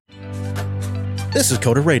This is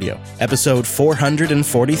Coder Radio, episode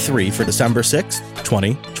 443 for December 6th,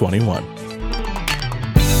 2021.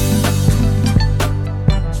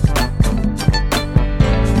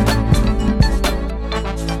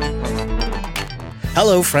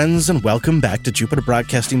 Hello, friends, and welcome back to Jupiter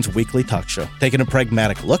Broadcasting's weekly talk show, taking a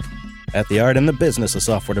pragmatic look at the art and the business of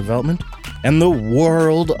software development and the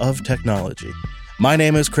world of technology. My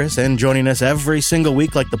name is Chris, and joining us every single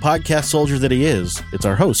week like the podcast soldier that he is, it's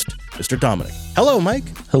our host, Mr. Dominic. Hello, Mike.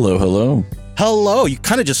 Hello, hello. Hello. You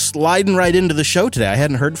kind of just sliding right into the show today. I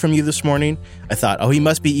hadn't heard from you this morning. I thought, oh, he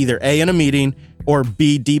must be either A, in a meeting, or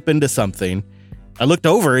B, deep into something. I looked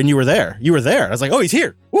over and you were there. You were there. I was like, oh, he's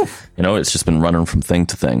here. Woo. You know, it's just been running from thing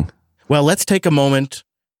to thing. Well, let's take a moment,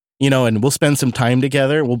 and we'll spend some time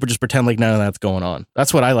together. We'll just pretend like none of that's going on.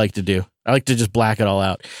 That's what I like to do. I like to just black it all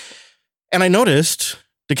out. And I noticed,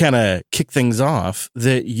 to kind of kick things off,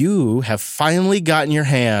 that you have finally gotten your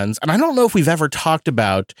hands, and I don't know if we've ever talked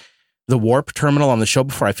about the Warp terminal on the show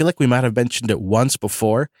before. I feel like we might have mentioned it once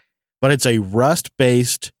before, but it's a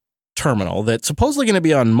Rust-based terminal that's supposedly going to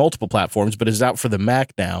be on multiple platforms, but is out for the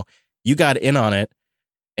Mac now. You got in on it,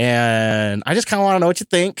 and I just kind of want to know what you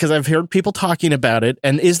think, because I've heard people talking about it,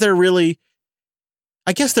 and is there really...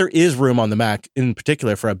 I guess there is room on the Mac in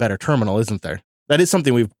particular for a better terminal, isn't there? That is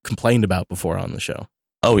something we've complained about before on the show.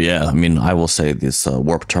 Oh, yeah. I mean, I will say this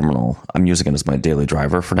Warp terminal, I'm using it as my daily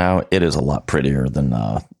driver for now. It is a lot prettier than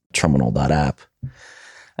terminal.app.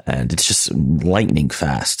 And it's just lightning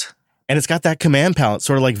fast. And it's got that command palette,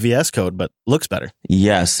 sort of like VS Code, but looks better.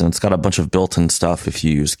 Yes, and it's got a bunch of built-in stuff if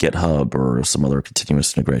you use GitHub or some other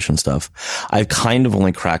continuous integration stuff. I've kind of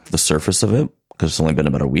only cracked the surface of it because it's only been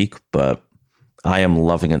about a week, but I am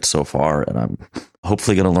loving it so far, and I'm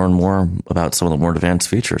hopefully going to learn more about some of the more advanced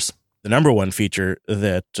features. The number one feature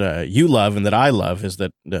that you love and that I love is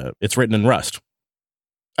that it's written in Rust.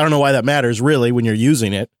 I don't know why that matters, really, when you're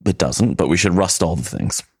using it. It doesn't, but we should Rust all the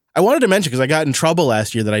things. I wanted to mention, because I got in trouble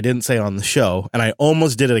last year that I didn't say on the show, and I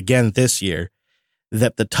almost did it again this year,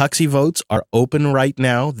 that the Tuxi votes are open right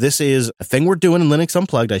now. This is a thing we're doing in Linux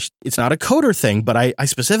Unplugged. It's not a coder thing, but I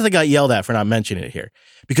specifically got yelled at for not mentioning it here,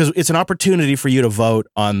 because it's an opportunity for you to vote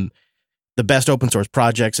on the best open source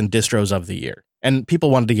projects and distros of the year. And people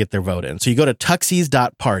wanted to get their vote in. So you go to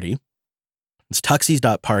tuxis.party. It's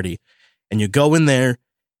tuxis.party. And you go in there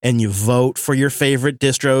and you vote for your favorite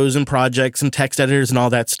distros and projects and text editors and all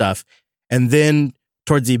that stuff. And then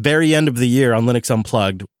towards the very end of the year on Linux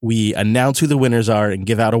Unplugged, we announce who the winners are and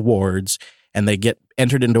give out awards, and they get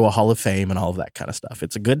entered into a Hall of Fame and all of that kind of stuff.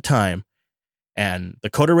 It's a good time, and the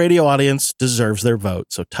Coder Radio audience deserves their vote,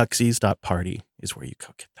 so tuxis.party is where you go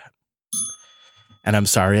get that. And I'm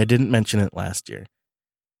sorry I didn't mention it last year.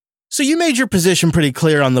 So you made your position pretty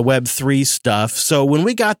clear on the Web3 stuff, so when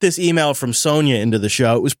we got this email from Sonia into the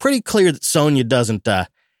show, it was pretty clear that Sonia doesn't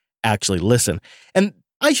actually listen. And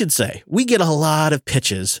I should say, we get a lot of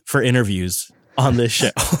pitches for interviews on this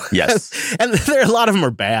show. Yes. And a lot of them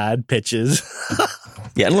are bad pitches.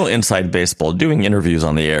 Yeah, a little inside baseball. Doing interviews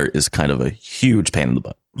on the air is kind of a huge pain in the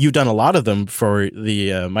butt. You've done a lot of them for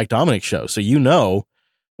the Mike Dominic show, so you know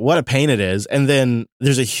what a pain it is. And then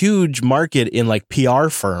there's a huge market in like PR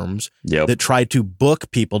firms that try to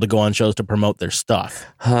book people to go on shows to promote their stuff.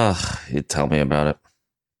 You tell me about it.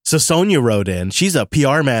 So Sonia wrote in. She's a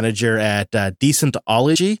PR manager at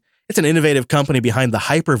Decentology. It's an innovative company behind the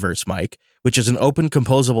Hyperverse, Mike, which is an open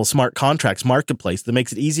composable smart contracts marketplace that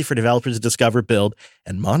makes it easy for developers to discover, build,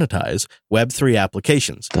 and monetize Web3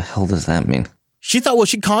 applications. The hell does that mean? She thought, well,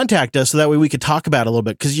 she'd contact us so that way we could talk about it a little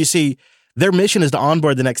bit. Because you see, their mission is to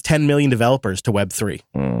onboard the next 10 million developers to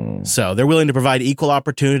Web3. So they're willing to provide equal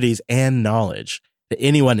opportunities and knowledge to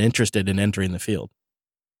anyone interested in entering the field.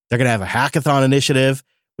 They're going to have a hackathon initiative,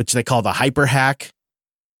 which they call the Hyper Hack.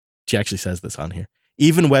 She actually says this on here.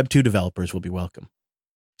 Even Web2 developers will be welcome.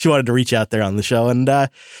 She wanted to reach out there on the show, and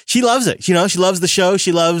she loves it. She loves the show.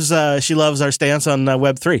 She loves our stance on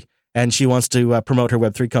Web3, and she wants to promote her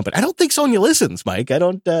Web3 company. I don't think Sonia listens, Mike. I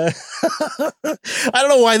don't know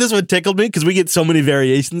why this one tickled me, because we get so many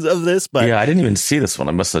variations of this. But yeah, I didn't even see this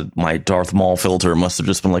one. My Darth Maul filter must have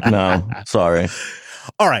just been like, no, sorry.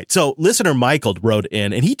 All right, so listener Michael wrote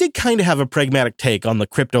in, and he did kind of have a pragmatic take on the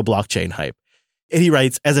crypto blockchain hype. And he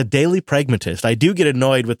writes, as a daily pragmatist, I do get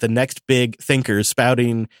annoyed with the next big thinkers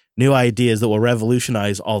spouting new ideas that will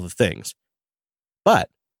revolutionize all the things. But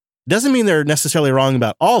it doesn't mean they're necessarily wrong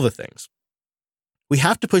about all the things. We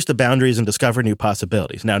have to push the boundaries and discover new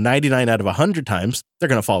possibilities. Now, 99 out of 100 times, they're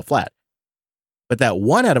going to fall flat. But that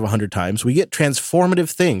 1 out of 100 times, we get transformative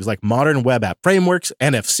things like modern web app frameworks,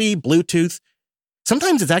 NFC, Bluetooth.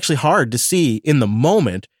 Sometimes it's actually hard to see in the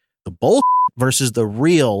moment the bull versus the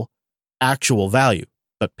real actual value.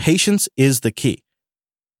 But patience is the key.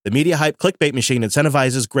 The media hype clickbait machine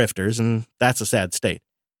incentivizes grifters, and that's a sad state.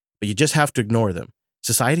 But you just have to ignore them.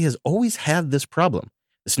 Society has always had this problem.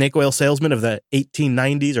 The snake oil salesman of the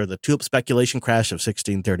 1890s or the tulip speculation crash of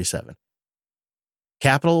 1637.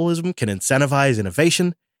 Capitalism can incentivize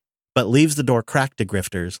innovation, but leaves the door cracked to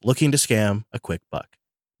grifters looking to scam a quick buck.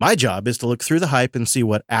 My job is to look through the hype and see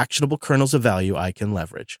what actionable kernels of value I can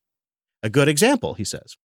leverage. A good example, he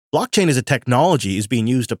says. Blockchain as a technology is being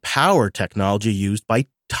used to power technology used by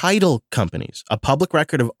title companies, a public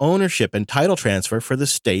record of ownership and title transfer for the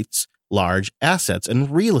state's large assets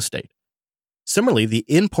and real estate. Similarly, the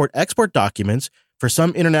import-export documents for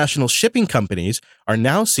some international shipping companies are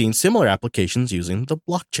now seeing similar applications using the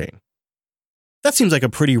blockchain. That seems like a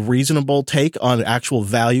pretty reasonable take on actual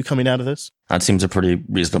value coming out of this. That seems a pretty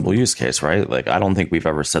reasonable use case, right? Like, I don't think we've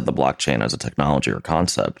ever said the blockchain as a technology or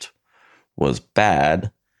concept was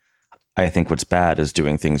bad. I think what's bad is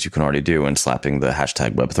doing things you can already do and slapping the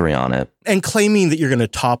hashtag Web3 on it. And claiming that you're going to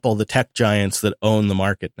topple the tech giants that own the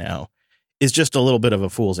market now is just a little bit of a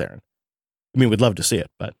fool's errand. I mean, we'd love to see it,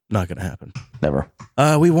 but not going to happen. Never.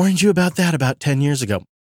 We warned you about that about 10 years ago.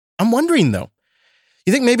 I'm wondering, though,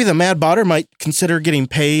 you think maybe the Mad Botter might consider getting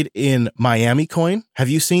paid in Miami coin? Have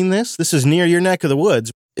you seen this? This is near your neck of the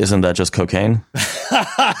woods. Isn't that just cocaine?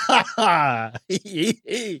 I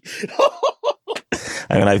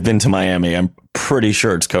mean, I've been to Miami. I'm pretty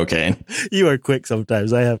sure it's cocaine. You are quick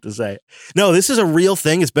sometimes, I have to say. No, this is a real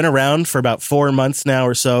thing. It's been around for about 4 months now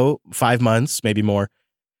or so, 5 months, maybe more.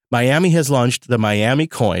 Miami has launched the Miami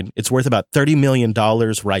coin. It's worth about $30 million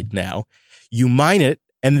right now. You mine it,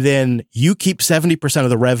 and then you keep 70% of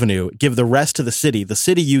the revenue, give the rest to the city. The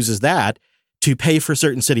city uses that to pay for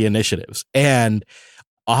certain city initiatives. And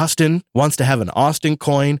Austin wants to have an Austin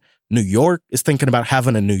coin. New York is thinking about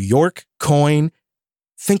having a New York coin.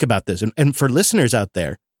 Think about this. And for listeners out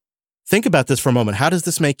there, think about this for a moment. How does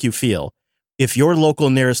this make you feel if your local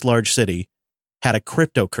nearest large city had a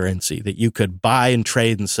cryptocurrency that you could buy and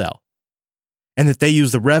trade and sell, and that they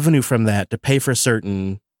use the revenue from that to pay for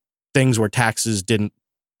certain things where taxes didn't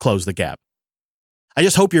close the gap? I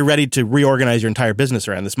just hope you're ready to reorganize your entire business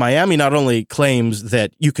around this. Miami not only claims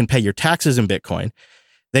that you can pay your taxes in Bitcoin,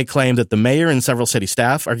 they claim that the mayor and several city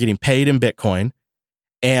staff are getting paid in Bitcoin,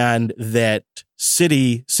 and that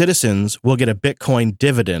city citizens will get a Bitcoin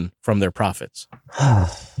dividend from their profits.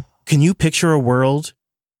 Can you picture a world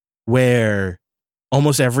where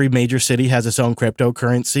almost every major city has its own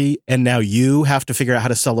cryptocurrency, and now you have to figure out how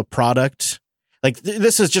to sell a product? Like,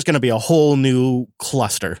 this is just going to be a whole new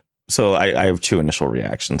cluster. So I have two initial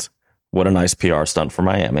reactions. What a nice PR stunt for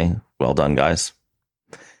Miami. Well done, guys.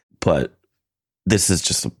 But this is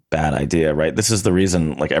just a bad idea, right? This is the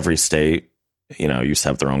reason, like, every state, used to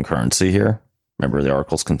have their own currency here. Remember the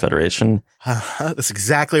Oracles Confederation? That's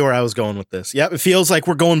exactly where I was going with this. Yeah, it feels like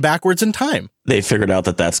we're going backwards in time. They figured out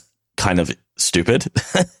that that's kind of stupid.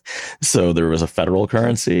 So there was a federal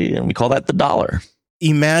currency, and we call that the dollar.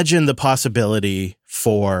 Imagine the possibility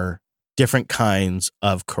for different kinds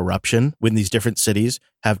of corruption when these different cities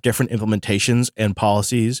have different implementations and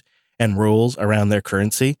policies and rules around their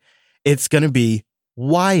currency. It's going to be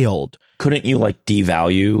wild. Couldn't you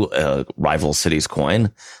devalue a rival city's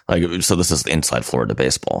coin? So this is inside Florida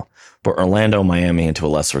baseball, but Orlando, Miami, and to a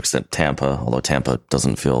lesser extent Tampa, although Tampa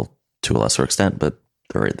doesn't feel to a lesser extent, but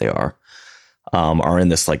they are in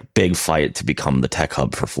this big fight to become the tech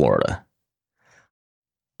hub for Florida,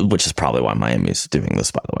 which is probably why Miami's doing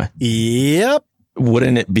this, by the way. Yep.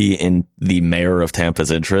 Wouldn't it be in the mayor of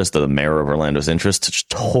Tampa's interest or the mayor of Orlando's interest to just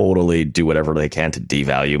totally do whatever they can to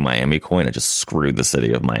devalue Miami coin and just screw the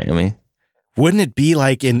city of Miami? Wouldn't it be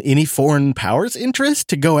in any foreign power's interest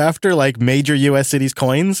to go after major U.S. cities'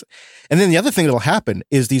 coins? And then the other thing that'll happen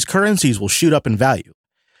is these currencies will shoot up in value.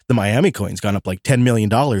 The Miami coin's gone up $10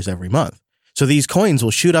 million every month. So these coins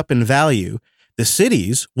will shoot up in value. The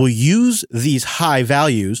cities will use these high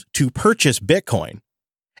values to purchase Bitcoin.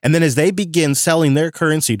 And then as they begin selling their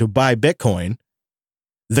currency to buy Bitcoin,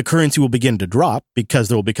 the currency will begin to drop because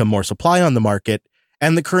there will become more supply on the market.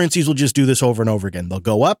 And the currencies will just do this over and over again. They'll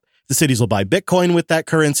go up. The cities will buy Bitcoin with that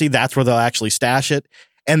currency. That's where they'll actually stash it.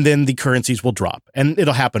 And then the currencies will drop. And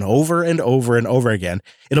it'll happen over and over and over again.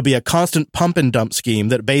 It'll be a constant pump and dump scheme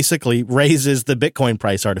that basically raises the Bitcoin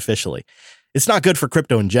price artificially. It's not good for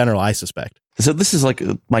crypto in general, I suspect. So this is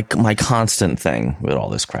my constant thing with all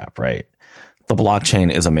this crap, right? The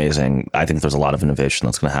blockchain is amazing. I think there's a lot of innovation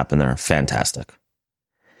that's going to happen there. Fantastic.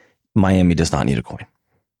 Miami does not need a coin,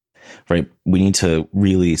 right? We need to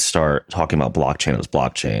really start talking about blockchain as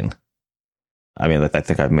blockchain I mean, I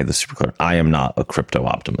think I've made this super clear. I am not a crypto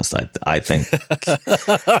optimist. I think.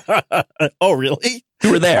 Oh, really? We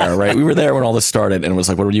were there, right? We were there when all this started, and it was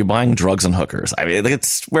like, what were you buying? Drugs and hookers. I mean,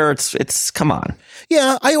 it's where it's come on.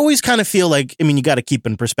 Yeah, I always kind of feel like, I mean, you got to keep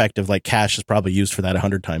in perspective, like cash is probably used for that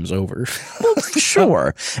 100 times over. Well,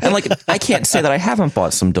 sure. And like, I can't say that I haven't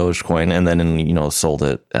bought some Dogecoin and then, sold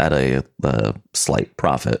it at a slight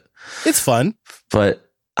profit. It's fun. But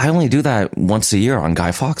I only do that once a year on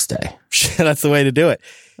Guy Fawkes Day. That's the way to do it.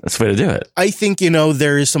 That's the way to do it. I think,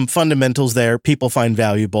 there is some fundamentals there people find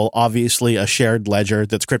valuable. Obviously, a shared ledger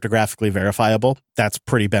that's cryptographically verifiable, that's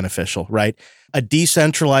pretty beneficial, right? A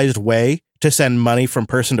decentralized way to send money from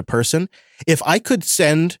person to person. If I could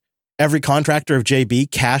send every contractor of JB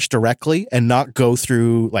cash directly and not go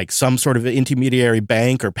through like some sort of intermediary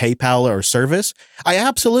bank or PayPal or service, I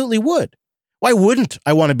absolutely would. Why wouldn't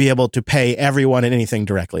I want to be able to pay everyone and anything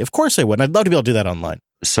directly? Of course I would. I'd love to be able to do that online.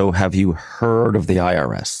 So have you heard of the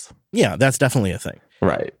IRS? Yeah, that's definitely a thing.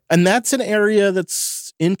 Right. And that's an area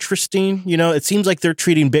that's interesting. It seems like they're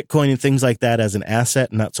treating Bitcoin and things like that as an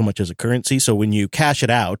asset, not so much as a currency. So when you cash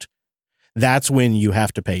it out, that's when you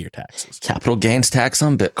have to pay your taxes. Capital gains tax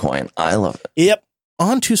on Bitcoin. I love it. Yep.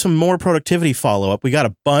 On to some more productivity follow-up. We got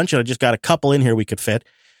a bunch, and I just got a couple in here we could fit.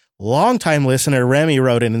 Longtime listener Remy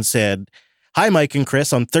wrote in and said, "Hi, Mike and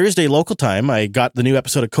Chris. On Thursday local time, I got the new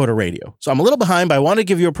episode of Coda Radio. So I'm a little behind, but I want to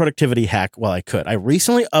give you a productivity hack while I could. I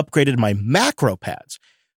recently upgraded my macro pads,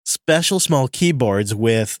 special small keyboards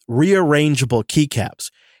with rearrangeable keycaps.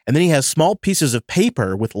 And then he has small pieces of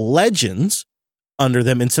paper with legends under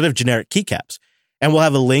them instead of generic keycaps. And we'll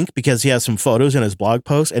have a link because he has some photos in his blog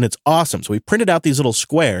post, and it's awesome. So we printed out these little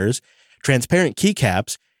squares, transparent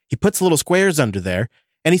keycaps. He puts little squares under there.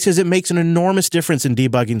 And he says it makes an enormous difference in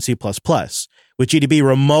debugging C++, with GDB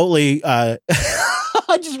remotely. I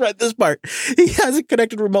just read this part. He has it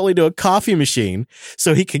connected remotely to a coffee machine,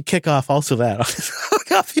 so he can kick off also that on his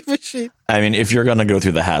coffee machine. I mean, if you're going to go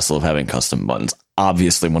through the hassle of having custom buttons,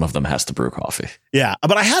 obviously one of them has to brew coffee. Yeah,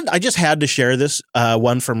 but I just had to share this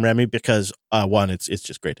one from Remy because one, it's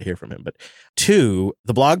just great to hear from him. But two,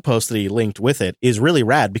 the blog post that he linked with it is really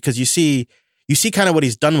rad because you see kind of what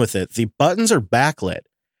he's done with it. The buttons are backlit.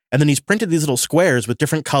 And then he's printed these little squares with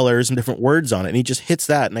different colors and different words on it. And he just hits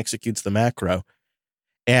that and executes the macro.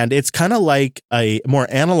 And it's kind of like a more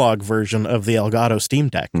analog version of the Elgato Steam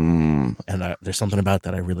Deck. And there's something about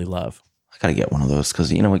that I really love. I got to get one of those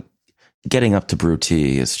because, getting up to brew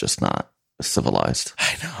tea is just not civilized.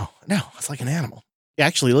 I know. No, it's like an animal.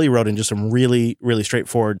 Actually, Lily wrote in just some really, really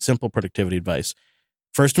straightforward, simple productivity advice.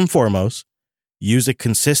 First and foremost, use a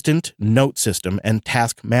consistent note system and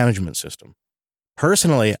task management system.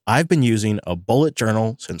 Personally, I've been using a bullet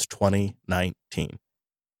journal since 2019.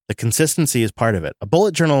 The consistency is part of it. A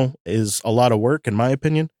bullet journal is a lot of work, in my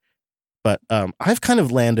opinion, but I've kind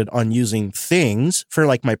of landed on using things for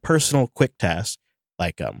like my personal quick tasks,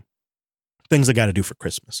 like things I got to do for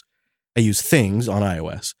Christmas. I use things on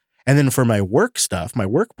iOS. And then for my work stuff, my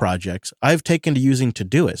work projects, I've taken to using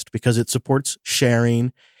Todoist because it supports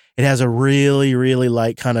sharing. It has a really, really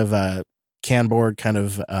light kind of Kanban kind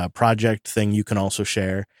of project thing you can also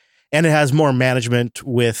share. And it has more management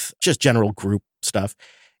with just general group stuff.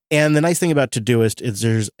 And the nice thing about Todoist is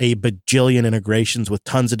there's a bajillion integrations with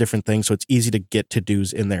tons of different things. So it's easy to get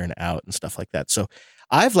to-dos in there and out and stuff like that. So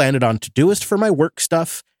I've landed on Todoist for my work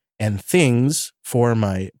stuff and Things for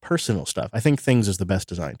my personal stuff. I think Things is the best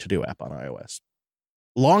designed to-do app on iOS.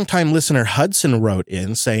 Longtime listener Hudson wrote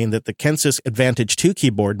in saying that the Kensys Advantage 2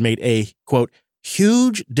 keyboard made a, quote,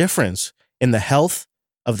 huge difference in the health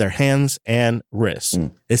of their hands and wrists.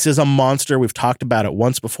 This is a monster. We've talked about it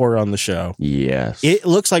once before on the show. Yes. It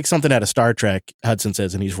looks like something out of Star Trek, Hudson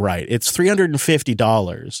says, and he's right. It's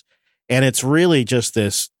 $350, and it's really just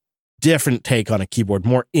this different take on a keyboard.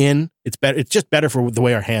 It's better. It's just better for the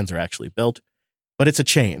way our hands are actually built, but it's a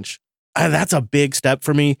change. That's a big step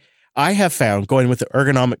for me. I have found going with the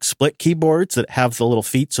ergonomic split keyboards that have the little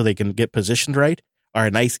feet so they can get positioned right are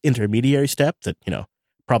a nice intermediary step that,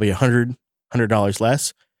 probably $100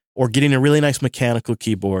 less, or getting a really nice mechanical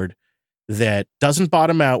keyboard that doesn't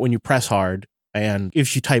bottom out when you press hard. And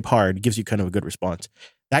if you type hard, it gives you kind of a good response.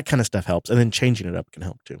 That kind of stuff helps. And then changing it up can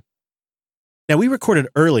help too. Now, we recorded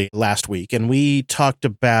early last week and we talked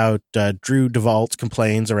about Drew DeVault's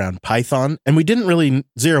complaints around Python. And we didn't really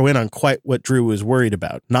zero in on quite what Drew was worried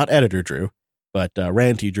about. Not editor Drew, but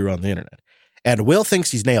ranty Drew on the internet. And Will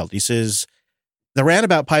thinks he's nailed. He says the rant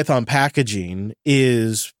about Python packaging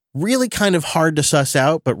is really kind of hard to suss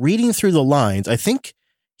out, but reading through the lines, I think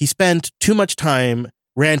he spent too much time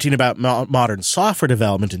ranting about modern software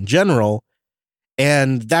development in general.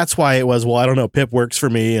 And that's why it was, well, I don't know, pip works for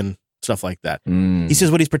me and stuff like that. He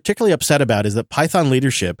says what he's particularly upset about is that Python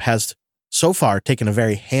leadership has so far taken a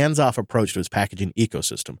very hands-off approach to its packaging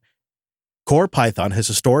ecosystem. Core Python has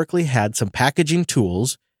historically had some packaging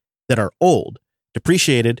tools that are old,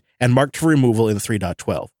 depreciated, and marked for removal in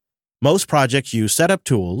 3.12. Most projects use Setup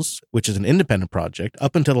Tools, which is an independent project,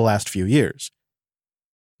 up until the last few years.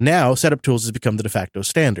 Now, Setup Tools has become the de facto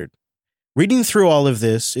standard. Reading through all of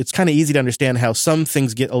this, it's kind of easy to understand how some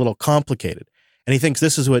things get a little complicated. And he thinks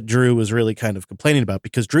this is what Drew was really kind of complaining about,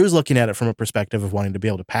 because Drew's looking at it from a perspective of wanting to be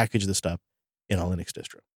able to package this stuff in a Linux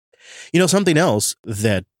distro. You know, something else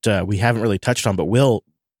that we haven't really touched on, but Will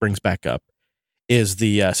brings back up, is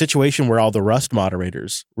the situation where all the Rust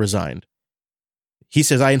moderators resigned. He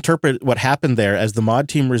says, I interpret what happened there as the mod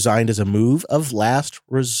team resigned as a move of last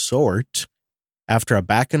resort after a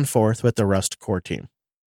back and forth with the Rust core team.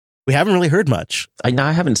 We haven't really heard much. I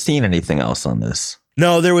haven't seen anything else on this.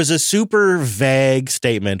 No, there was a super vague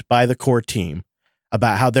statement by the core team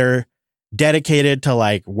about how they're dedicated to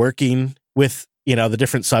like working with, you know, the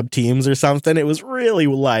different sub teams or something. It was really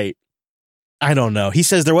light. I don't know. He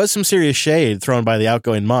says there was some serious shade thrown by the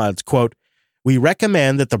outgoing mods. Quote, we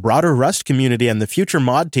recommend that the broader Rust community and the future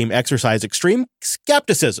mod team exercise extreme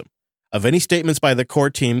skepticism of any statements by the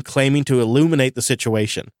core team claiming to illuminate the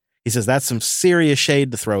situation. He says that's some serious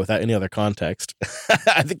shade to throw without any other context.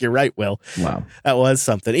 I think you're right, Will. Wow. That was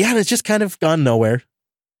something. Yeah, and it's just kind of gone nowhere.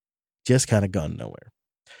 Just kind of gone nowhere.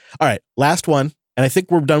 All right, last one. And I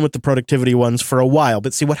think we're done with the productivity ones for a while.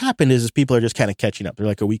 But see, what happened is people are just kind of catching up. They're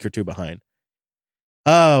like a week or two behind.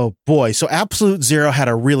 Oh, boy. So Absolute Zero had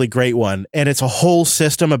a really great one. And it's a whole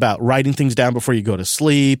system about writing things down before you go to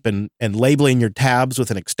sleep and labeling your tabs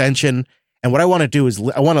with an extension. And what I want to do is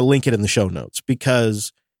I want to link it in the show notes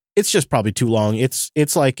because it's just probably too long. It's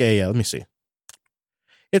like a, let me see.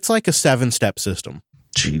 It's like a 7-step system.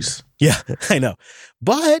 Jeez. Yeah, I know.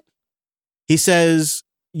 But he says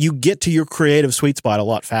you get to your creative sweet spot a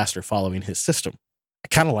lot faster following his system. I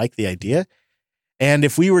kind of like the idea. And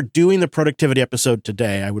if we were doing the productivity episode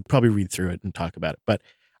today, I would probably read through it and talk about it. But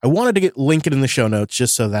I wanted to link it in the show notes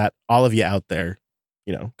just so that all of you out there,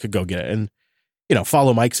 you know, could go get it and, you know,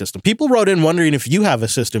 follow Mike's system. People wrote in wondering if you have a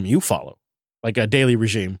system you follow, like a daily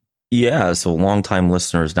regime. Yeah, so long-time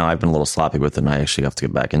listeners, now I've been a little sloppy with it, and I actually have to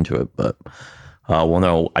get back into it. But, well,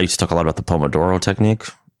 no, I used to talk a lot about the Pomodoro technique.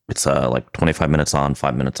 It's like 25 minutes on,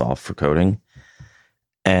 5 minutes off for coding.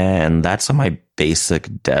 And that's my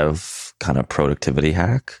basic dev kind of productivity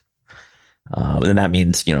hack. And that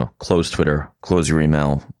means, you know, close Twitter, close your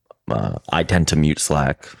email. I tend to mute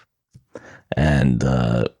Slack. And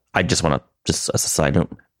I just want to, just as a side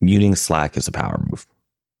note, muting Slack is a power move.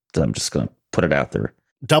 So I'm just going to put it out there.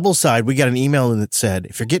 Double side, we got an email that said,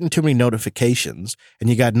 if you're getting too many notifications and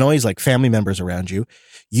you got noise like family members around you,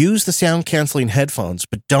 use the sound canceling headphones,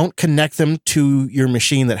 but don't connect them to your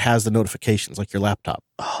machine that has the notifications, like your laptop.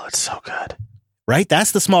 Oh, it's so good. Right?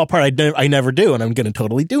 That's the small part I never do, and I'm going to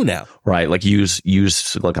totally do now. Right. Like use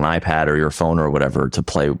like an iPad or your phone or whatever to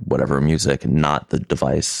play whatever music, not the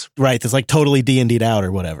device. Right. That's like totally D&D'd out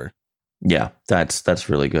or whatever. Yeah, that's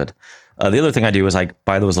really good. The other thing I do is I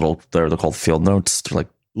buy those little, they're called field notes. They're like,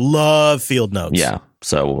 love field notes. Yeah.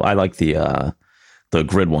 So I like the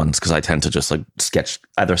grid ones because I tend to just like sketch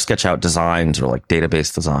out designs or like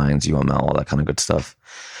database designs, UML, all that kind of good stuff.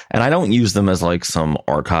 And I don't use them as like some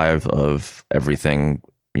archive of everything,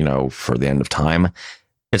 you know, for the end of time.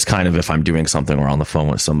 It's kind of if I'm doing something or on the phone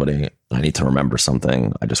with somebody, I need to remember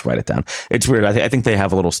something, I just write it down. It's weird. I think they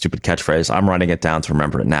have a little stupid catchphrase. I'm writing it down to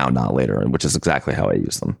remember it now, not later, which is exactly how I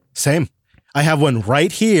use them. Same. I have one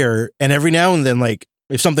right here. And every now and then, like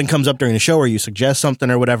if something comes up during the show or you suggest something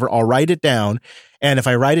or whatever, I'll write it down. And if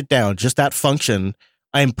I write it down, just that function,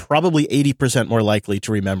 I'm probably 80% more likely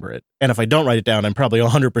to remember it. And if I don't write it down, I'm probably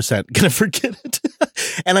 100% going to forget it.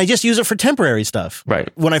 And I just use it for temporary stuff. Right.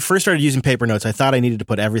 When I first started using paper notes, I thought I needed to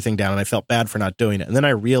put everything down and I felt bad for not doing it. And then I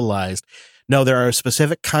realized, no, there are a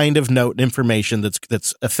specific kind of note and information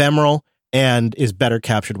that's ephemeral and is better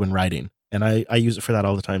captured when writing. And I use it for that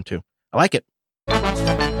all the time too. I like it.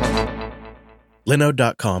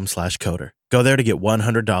 Linode.com/coder. Go there to get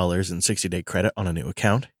 $100 in 60-day credit on a new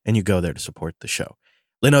account, and you go there to support the show.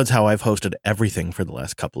 Linode's how I've hosted everything for the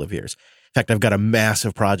last couple of years. In fact, I've got a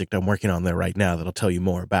massive project I'm working on there right now that I'll tell you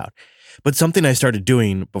more about. But something I started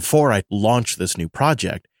doing before I launched this new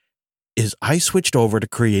project is I switched over to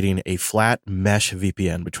creating a flat mesh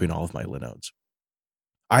VPN between all of my Linodes.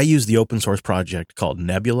 I use the open source project called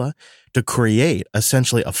Nebula to create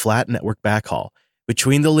essentially a flat network backhaul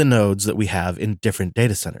between the Linodes that we have in different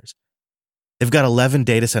data centers. They've got 11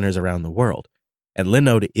 data centers around the world. And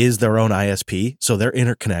Linode is their own ISP, so their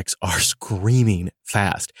interconnects are screaming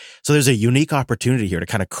fast. So there's a unique opportunity here to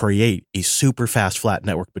kind of create a super fast flat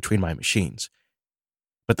network between my machines.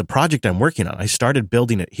 But the project I'm working on, I started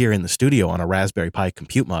building it here in the studio on a Raspberry Pi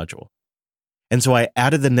compute module. And so I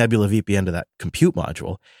added the Nebula VPN to that compute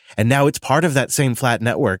module, and now it's part of that same flat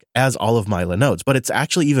network as all of my Linodes. But it's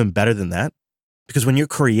actually even better than that, because when you're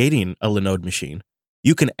creating a Linode machine,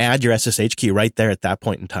 you can add your SSH key right there at that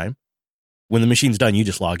point in time. When the machine's done, you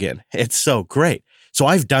just log in. It's so great. So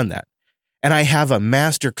I've done that. And I have a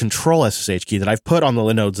master control SSH key that I've put on the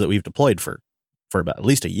Linodes that we've deployed for about at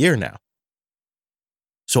least a year now.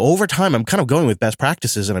 So over time, I'm kind of going with best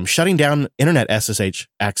practices, and I'm shutting down internet SSH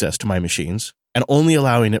access to my machines and only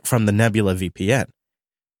allowing it from the Nebula VPN.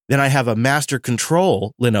 Then I have a master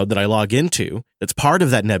control Linode that I log into that's part of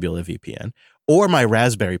that Nebula VPN, or my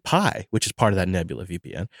Raspberry Pi, which is part of that Nebula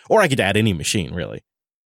VPN, or I could add any machine, really.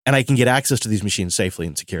 And I can get access to these machines safely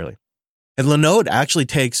and securely. And Linode actually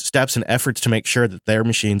takes steps and efforts to make sure that their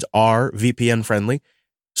machines are VPN friendly.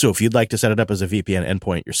 So if you'd like to set it up as a VPN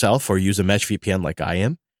endpoint yourself or use a mesh VPN like I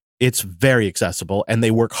am, it's very accessible, and they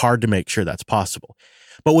work hard to make sure that's possible.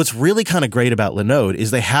 But what's really kind of great about Linode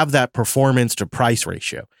is they have that performance to price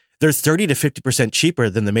ratio. They're 30 to 50% cheaper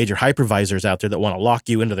than the major hypervisors out there that want to lock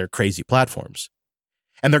you into their crazy platforms.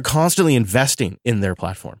 And they're constantly investing in their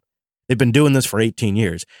platform. They've been doing this for 18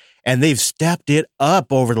 years, and they've stepped it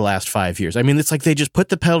up over the last 5 years. I mean, it's like they just put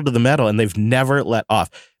the pedal to the metal, and they've never let off.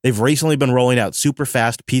 They've recently been rolling out super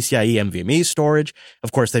fast PCIe NVMe storage.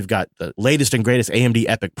 Of course, they've got the latest and greatest AMD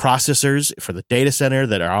EPYC processors for the data center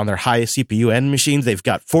that are on their highest CPU end machines. They've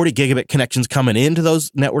got 40 gigabit connections coming into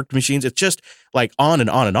those networked machines. It's just like on and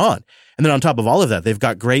on and on. And then on top of all of that, they've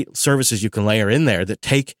got great services you can layer in there that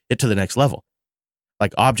take it to the next level,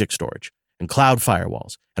 like object storage and cloud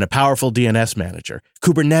firewalls and a powerful DNS manager,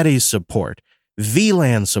 Kubernetes support,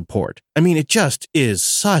 VLAN support. I mean, it just is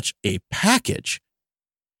such a package.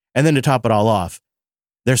 And then to top it all off,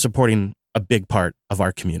 they're supporting a big part of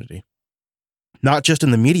our community. Not just in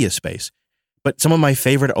the media space, but some of my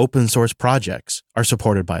favorite open source projects are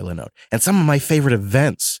supported by Linode. And some of my favorite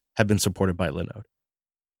events have been supported by Linode.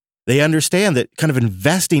 They understand that kind of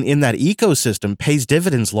investing in that ecosystem pays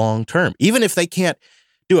dividends long term. Even if they can't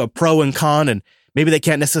do a pro and con, and maybe they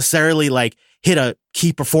can't necessarily like hit a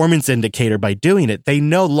key performance indicator by doing it, they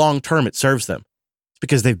know long term it serves them. It's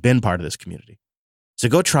because they've been part of this community. So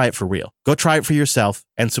go try it for real. Go try it for yourself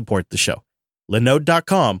and support the show.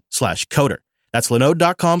 Linode.com/coder. That's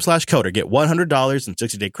Linode.com/coder. Get $100 and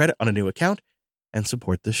 60-day credit on a new account and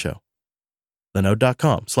support the show.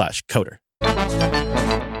 Linode.com/coder.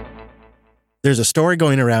 There's a story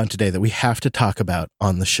going around today that we have to talk about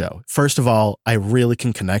on the show. First of all, I really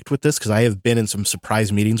can connect with this because I have been in some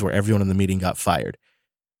surprise meetings where everyone in the meeting got fired.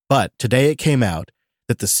 But today it came out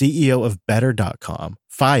that the CEO of Better.com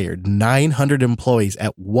fired 900 employees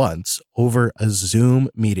at once over a Zoom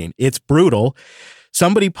meeting. It's brutal.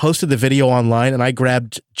 Somebody posted the video online, and I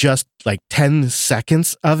grabbed just like 10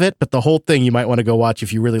 seconds of it, but the whole thing you might want to go watch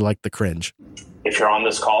if you really like the cringe. If you're on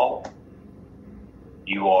this call,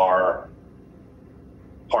 you are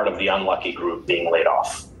part of the unlucky group being laid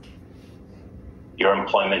off. Your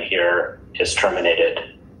employment here is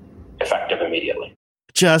terminated, effective immediately.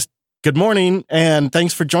 Just good morning, and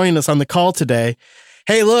thanks for joining us on the call today.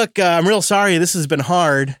 Hey, look, I'm real sorry. This has been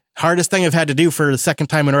hard. Hardest thing I've had to do for the second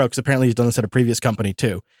time in a row, because apparently he's done this at a previous company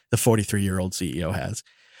too. The 43-year-old CEO has.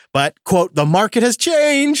 But, quote, the market has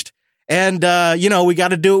changed, and, we got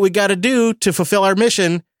to do what we got to do to fulfill our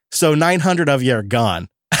mission, so 900 of you are gone.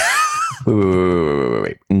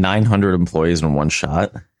 Wait. 900 employees in one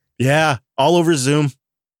shot? Yeah, all over Zoom.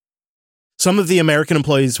 Some of the American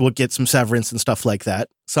employees will get some severance and stuff like that.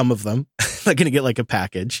 Some of them, they're going to get like a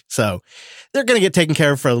package. So they're going to get taken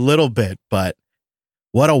care of for a little bit, but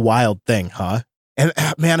what a wild thing, huh? And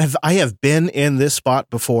man, I have been in this spot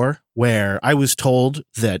before where I was told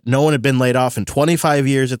that no one had been laid off in 25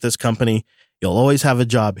 years at this company. You'll always have a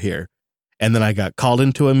job here. And then I got called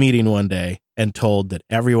into a meeting one day and told that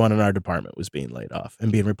everyone in our department was being laid off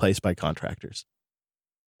and being replaced by contractors.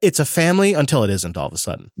 It's a family until it isn't all of a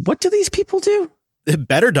sudden. What do these people do?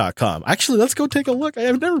 Better.com. Actually, let's go take a look.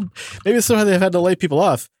 Maybe it's somehow they've had to lay people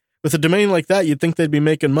off. With a domain like that, you'd think they'd be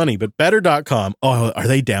making money, but Better.com, oh, are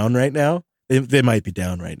they down right now? They might be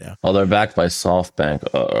down right now. Oh, they're backed by SoftBank.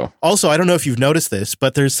 Uh-oh. Also, I don't know if you've noticed this,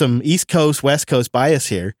 but there's some East Coast, West Coast bias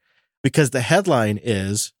here because the headline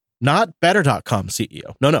is not Better.com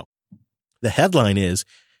CEO. No. The headline is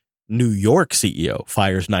New York CEO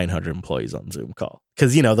fires 900 employees on Zoom call.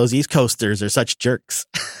 Because, those East Coasters are such jerks.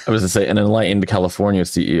 I was going to say, an enlightened California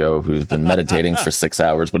CEO who's been meditating for 6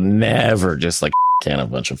 hours would never just can a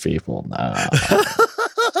bunch of people. Nah.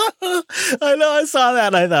 I know, I saw that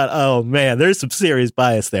and I thought, oh man, there's some serious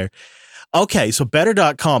bias there. Okay, so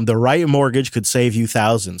Better.com, the right mortgage could save you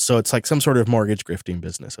thousands. So it's like some sort of mortgage grifting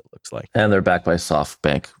business, it looks like. And they're backed by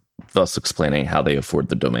SoftBank, thus explaining how they afford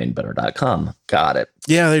the domain Better.com. Got it.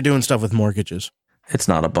 Yeah, they're doing stuff with mortgages. It's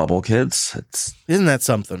not a bubble, kids. Isn't that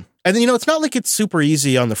something? And then, it's not like it's super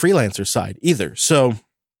easy on the freelancer side either. So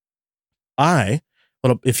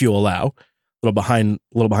if you allow, a little behind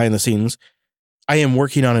the scenes, I am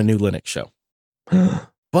working on a new Linux show.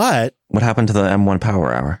 But what happened to the M1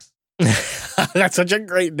 Power Hour? That's such a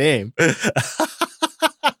great name.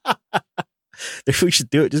 We should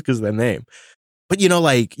do it just because of the name. But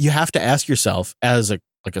you have to ask yourself as a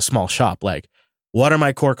small shop, what are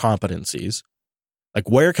my core competencies?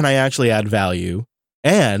 Where can I actually add value?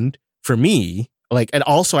 And for me, and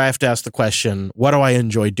also I have to ask the question, what do I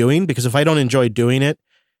enjoy doing? Because if I don't enjoy doing it,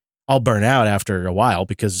 I'll burn out after a while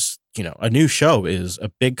because, a new show is a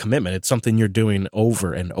big commitment. It's something you're doing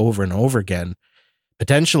over and over and over again,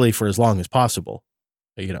 potentially for as long as possible,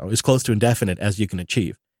 as close to indefinite as you can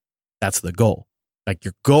achieve. That's the goal.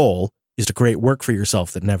 Your goal is to create work for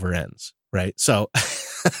yourself that never ends, right? So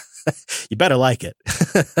you better like it.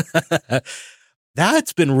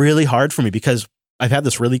 That's been really hard for me because I've had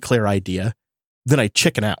this really clear idea. Then I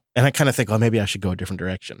chicken out and I kind of think, oh, maybe I should go a different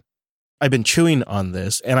direction. I've been chewing on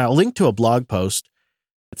this and I'll link to a blog post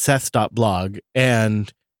at Seth.blog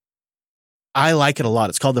and I like it a lot.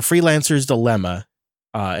 It's called The Freelancer's Dilemma.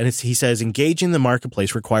 And he says, engaging the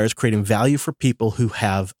marketplace requires creating value for people who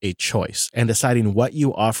have a choice and deciding what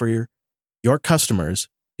you offer your customers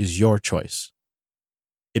is your choice.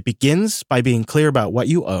 It begins by being clear about what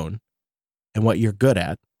you own and what you're good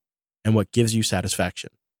at and what gives you satisfaction.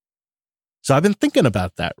 So I've been thinking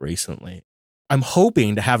about that recently. I'm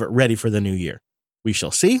hoping to have it ready for the new year. We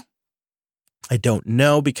shall see. I don't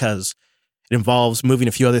know because it involves moving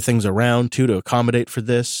a few other things around too to accommodate for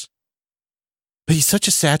this. But he's such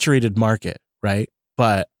a saturated market, right?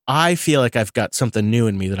 But I feel like I've got something new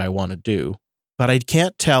in me that I want to do. But I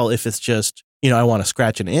can't tell if it's just, I want to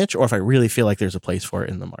scratch an itch or if I really feel like there's a place for it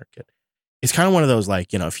in the market. It's kind of one of those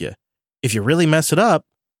if you really mess it up,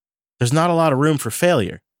 there's not a lot of room for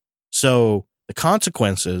failure. So the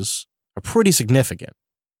consequences are pretty significant.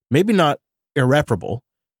 Maybe not irreparable,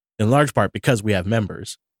 in large part because we have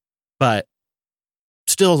members, but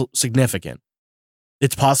still significant.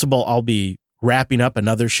 It's possible I'll be wrapping up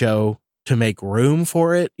another show to make room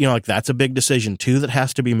for it. That's a big decision too that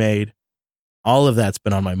has to be made. All of that's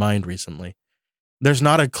been on my mind recently. There's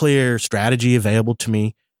not a clear strategy available to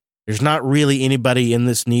me. There's not really anybody in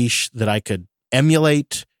this niche that I could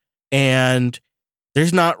emulate. And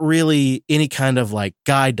there's not really any kind of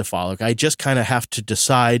guide to follow. I just kind of have to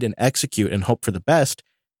decide and execute and hope for the best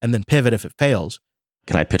and then pivot if it fails.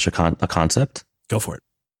 Can I pitch a concept? Go for it.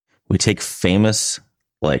 We take famous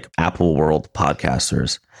Apple World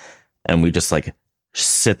podcasters and we just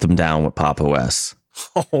sit them down with Pop OS.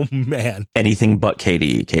 Oh man. Anything but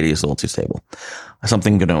KDE. KDE is a little too stable.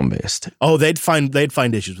 Something GNOME based. Oh, they'd find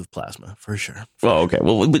issues with Plasma for sure. Oh, okay.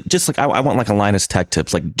 Well, just I want a Linus Tech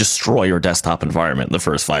Tips, destroy your desktop environment in the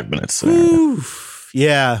first 5 minutes.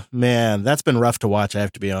 Yeah, man, that's been rough to watch. I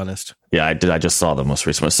have to be honest. Yeah, I did. I just saw the most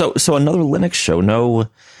recent one. So another Linux show. No,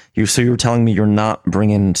 you were telling me you're not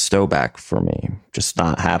bringing Stowe back for me. Just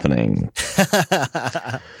not happening.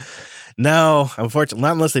 No, unfortunately,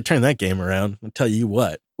 not unless they turn that game around. I'll tell you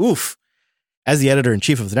what. Oof. As the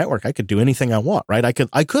editor-in-chief of the network, I could do anything I want, right?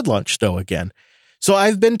 I could launch Stowe again. So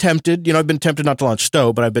I've been tempted, I've been tempted not to launch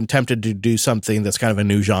Stowe, but I've been tempted to do something that's kind of a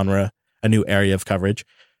new genre, a new area of coverage.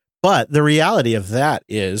 But the reality of that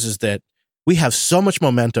is that we have so much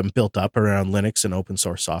momentum built up around Linux and open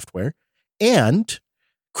source software and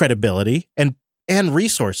credibility and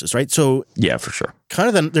resources, right? So yeah, for sure.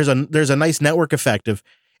 Kind of there's a nice network effect of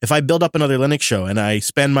if I build up another Linux show and I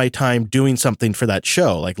spend my time doing something for that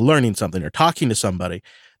show, like learning something or talking to somebody,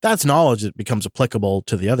 that's knowledge that becomes applicable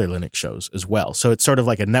to the other Linux shows as well. So it's sort of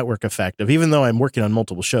like a network effect of, even though I'm working on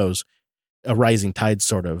multiple shows, a rising tide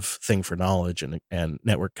sort of thing for knowledge and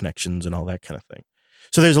network connections and all that kind of thing.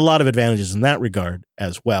 So there's a lot of advantages in that regard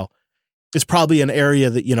as well. It's probably an area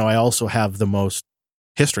that, I also have the most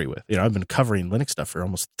history with. I've been covering Linux stuff for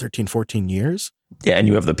almost 13, 14 years. Yeah, and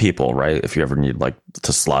you have the people, right? If you ever need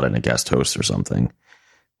to slot in a guest host or something,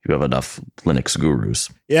 you have enough Linux gurus.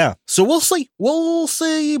 Yeah. So we'll see. We'll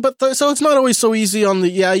see. But so it's not always so easy on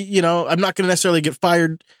the, I'm not going to necessarily get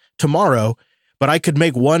fired tomorrow, But I could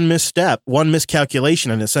make one misstep, one miscalculation,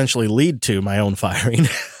 and essentially lead to my own firing.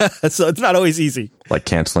 So it's not always easy. Like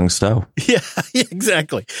canceling Stowe. Yeah,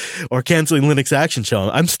 exactly. Or canceling Linux Action Show.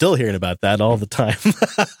 I'm still hearing about that all the time.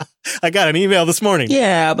 I got an email this morning.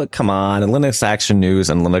 Yeah, but come on. Linux Action News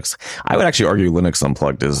and Linux. I would actually argue Linux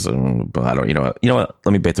Unplugged is, but I don't, you know what?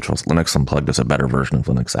 Let me bait the trolls. Linux Unplugged is a better version of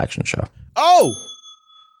Linux Action Show. Oh!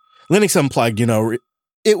 Linux Unplugged,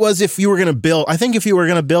 it was if you were going to build, I think if you were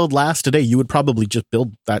going to build Last today, you would probably just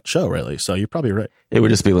build that show, really. So you're probably right. It would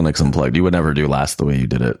just be Linux Unplugged. You would never do Last the way you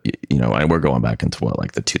did it. And we're going back into what,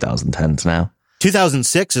 like the 2010s now?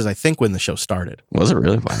 2006 is, I think, when the show started. Was it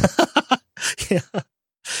really? Wow. Yeah.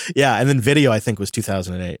 Yeah. And then video, I think, was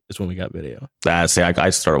 2008 is when we got video. See, I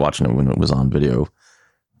started watching it when it was on video.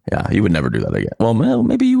 Yeah, you would never do that again. Well,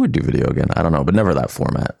 maybe you would do video again. I don't know, but never that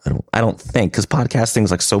format. I don't think, because podcasting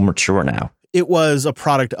is like so mature now. It was a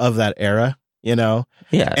product of that era,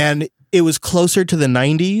 Yeah. And it was closer to the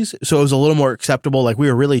 90s, so it was a little more acceptable. Like, we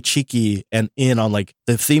were really cheeky and in on like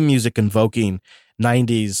the theme music invoking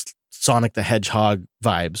 90s Sonic the Hedgehog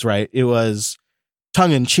vibes, right? It was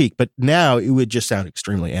tongue in cheek, but now it would just sound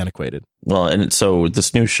extremely antiquated. Well, and so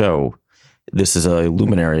this new show, this is a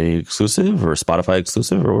Luminary exclusive or Spotify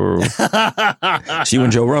exclusive, or it's you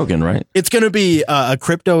and Joe Rogan, right? It's going to be a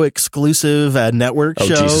crypto exclusive network show.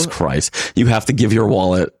 Oh, Jesus Christ. You have to give your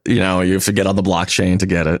wallet, you have to get on the blockchain to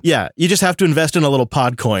get it. Yeah. You just have to invest in a little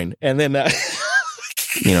Podcoin. And then,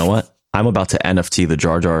 you know what? I'm about to NFT the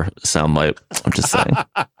Jar Jar soundbite. I'm just saying.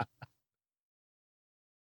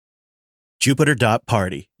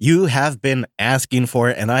 Jupiter.party. You have been asking for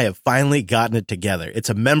it, and I have finally gotten it together. It's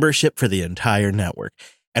a membership for the entire network.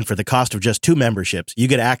 And for the cost of just 2 memberships, you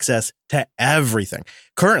get access to everything.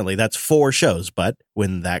 Currently, that's 4 shows, but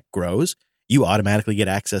when that grows, you automatically get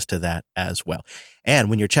access to that as well. And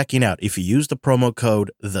when you're checking out, if you use the promo code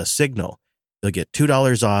THESIGNAL, you'll get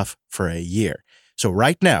 $2 off for a year. So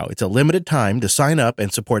right now, it's a limited time to sign up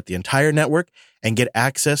and support the entire network and get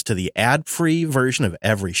access to the ad-free version of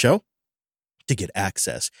every show, to get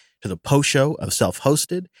access to the post show of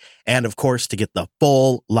self-hosted, and of course to get the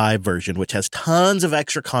full live version, which has tons of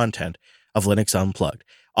extra content of Linux Unplugged.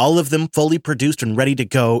 All of them fully produced and ready to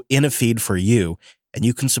go in a feed for you, and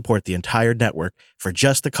you can support the entire network for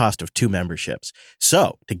just the cost of 2 memberships.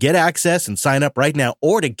 So to get access and sign up right now,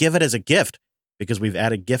 or to give it as a gift, because we've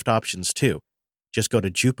added gift options too, just go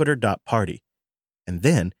to Jupiter.party and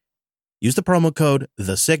then use the promo code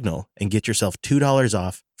THESIGNAL and get yourself $2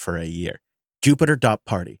 off for a year.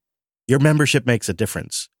 Jupiter.party. Your membership makes a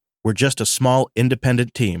difference. We're just a small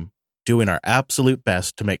independent team doing our absolute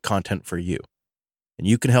best to make content for you. And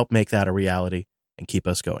you can help make that a reality and keep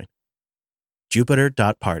us going.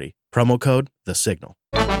 Jupiter.party. Promo code THESIGNAL.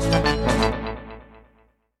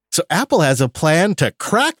 So Apple has a plan to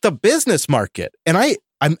crack the business market. And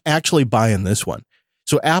I'm actually buying this one.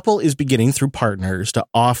 So Apple is beginning through partners to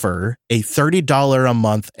offer a $30 a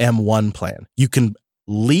month M1 plan. You can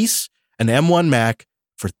lease an M1 Mac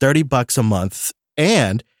for $30 a month.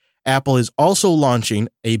 And Apple is also launching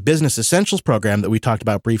a business essentials program that we talked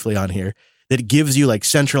about briefly on here that gives you like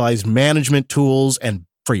centralized management tools and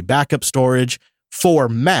free backup storage for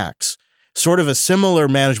Macs. Sort of a similar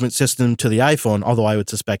management system to the iPhone, although I would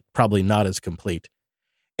suspect probably not as complete.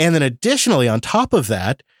 And then additionally, on top of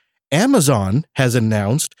that, Amazon has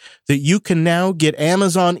announced that you can now get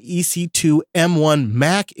Amazon EC2 M1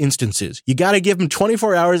 Mac instances. You got to give them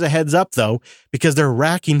 24 hours of heads up, though, because they're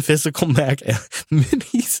racking physical Mac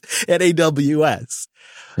minis at AWS.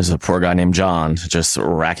 There's a poor guy named John just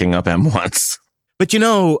racking up M1s. But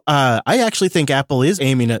I actually think Apple is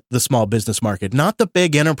aiming at the small business market, not the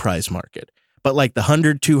big enterprise market, but like the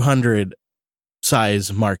 100, 200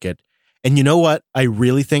 size market. And you know what I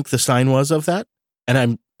really think the sign was of that? And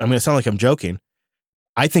I'm going to sound like I'm joking.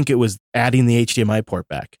 I think it was adding the HDMI port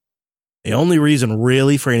back. The only reason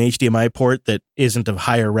really for an HDMI port that isn't of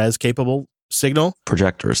higher res capable signal?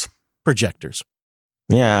 Projectors.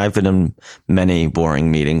 Yeah, I've been in many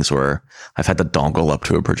boring meetings where I've had the dongle up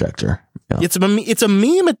to a projector. Yeah. It's a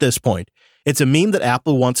meme at this point. It's a meme that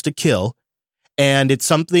Apple wants to kill. And it's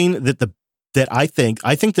something that I think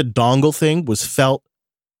the dongle thing was felt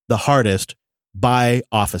the hardest by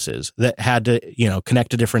offices that had to,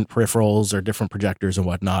 connect to different peripherals or different projectors and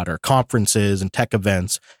whatnot, or conferences and tech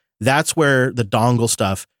events. That's where the dongle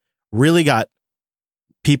stuff really got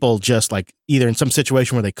people just like either in some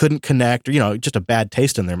situation where they couldn't connect or, just a bad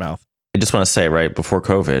taste in their mouth. I just want to say, right before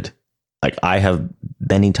COVID, like I have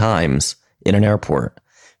many times in an airport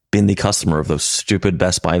been the customer of those stupid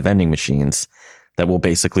Best Buy vending machines that will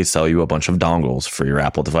basically sell you a bunch of dongles for your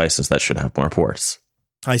Apple devices that should have more ports.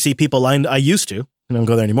 I see people lined. I used to. I don't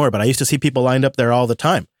go there anymore, but I used to see people lined up there all the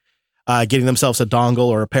time, getting themselves a dongle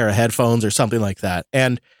or a pair of headphones or something like that.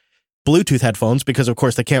 And Bluetooth headphones, because of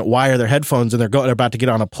course they can't wire their headphones and they're about to get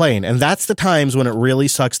on a plane. And that's the times when it really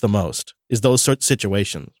sucks the most, is those sorts of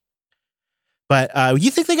situations. But you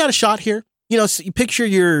think they got a shot here? You know, you picture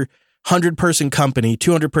your 100-person company,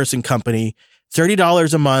 200-person company,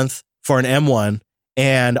 $30 a month for an M1.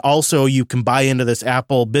 And also you can buy into this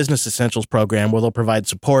Apple Business Essentials program where they'll provide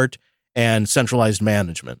support and centralized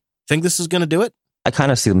management. Think this is going to do it? I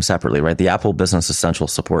kind of see them separately, right? The Apple Business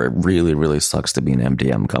Essentials support, it really, really sucks to be an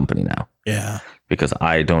MDM company now. Yeah. Because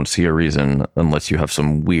I don't see a reason, unless you have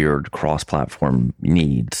some weird cross-platform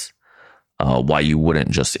needs, why you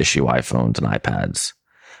wouldn't just issue iPhones and iPads.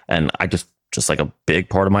 And I just like a big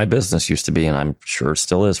part of my business used to be, and I'm sure it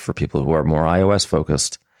still is for people who are more iOS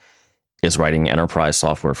focused, is writing enterprise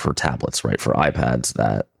software for tablets, right? For iPads.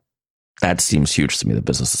 That seems huge to me, the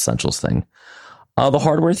Business Essentials thing. The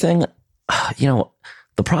hardware thing, you know,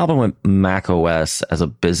 the problem with Mac OS as a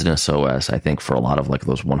business OS, I think for a lot of like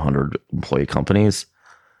those 100 employee companies,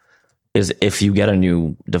 is if you get a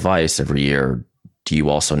new device every year, do you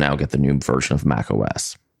also now get the new version of Mac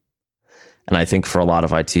OS? And I think for a lot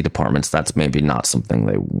of IT departments, that's maybe not something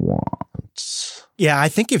they want. Yeah, I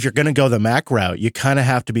think if you're going to go the Mac route, you kind of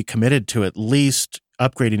have to be committed to at least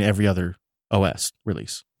upgrading every other OS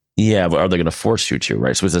release. Yeah, but are they going to force you to,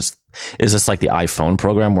 right? So is this like the iPhone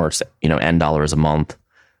program where it's, you know, $N a month,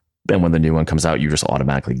 and when the new one comes out, you just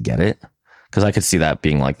automatically get it? Because I could see that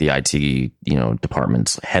being like the IT, you know,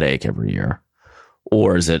 department's headache every year.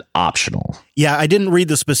 Or is it optional? Yeah, I didn't read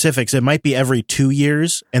the specifics. It might be every 2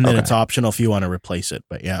 years, and then it's optional if you want to replace it.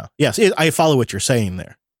 But yeah, yes, I follow what you're saying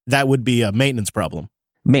there. That would be a maintenance problem.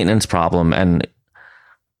 And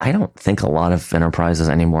I don't think a lot of enterprises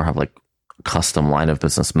anymore have like custom line of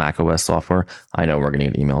business Mac OS software. I know we're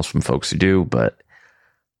going to get emails from folks who do, but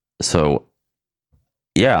so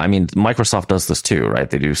yeah, I mean, Microsoft does this too, right?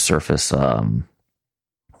 They do Surface, not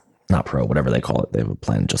Pro, whatever they call it. They have a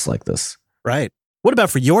plan just like this. Right. What about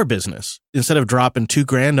for your business? Instead of dropping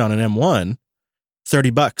 $2,000 on an M1,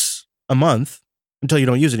 $30 a month until you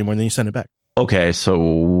don't use it anymore, and then you send it back. Okay, so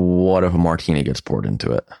what if a martini gets poured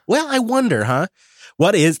into it? Well, I wonder, huh?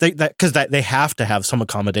 What is that? Because they have to have some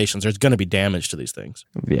accommodations. There's going to be damage to these things.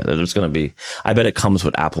 Yeah, there's going to be. I bet it comes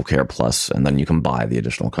with Apple Care Plus, and then you can buy the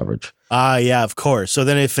additional coverage. Yeah, of course. So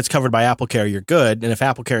then, if it's covered by Apple Care, you're good. And if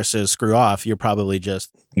Apple Care says screw off, you're probably just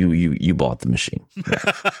you bought the machine.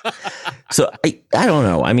 So I don't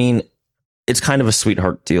know. I mean, it's kind of a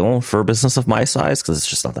sweetheart deal for a business of my size because it's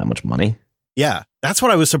just not that much money. Yeah, that's what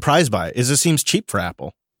I was surprised by. Is it seems cheap for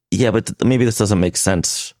Apple? Yeah, but maybe this doesn't make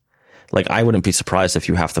sense. Like, I wouldn't be surprised if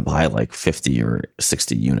you have to buy like 50 or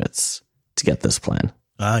 60 units to get this plan.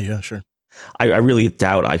 Yeah, sure. I really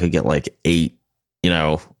doubt I could get like 8,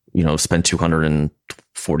 spend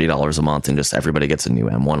 $240 a month and just everybody gets a new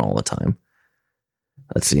M1 all the time.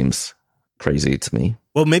 That seems crazy to me.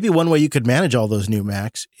 Well, maybe one way you could manage all those new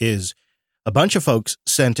Macs is a bunch of folks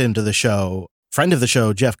sent into the show, friend of the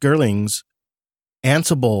show, Jeff Gerling's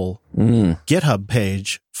Ansible GitHub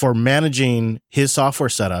page for managing his software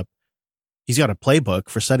setup. He's got a playbook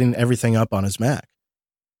for setting everything up on his Mac.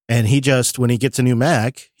 And he just, when he gets a new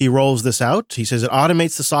Mac, he rolls this out. He says it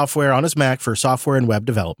automates the software on his Mac for software and web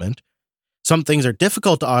development. Some things are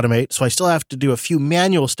difficult to automate, so I still have to do a few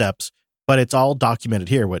manual steps, but it's all documented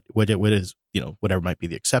here, what is, whatever might be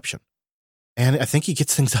the exception. And I think he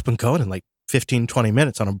gets things up and going in like 15, 20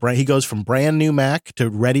 minutes he goes from brand new Mac to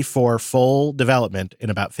ready for full development in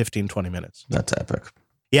about 15, 20 minutes. That's epic.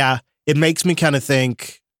 Yeah. It makes me kind of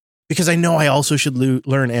think, because I know I also should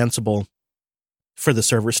learn Ansible for the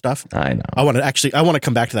server stuff. I know. I want to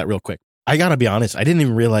come back to that real quick. I got to be honest. I didn't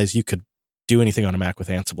even realize you could do anything on a Mac with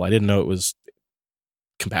Ansible. I didn't know it was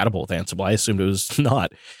compatible with Ansible. I assumed it was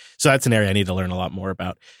not. So that's an area I need to learn a lot more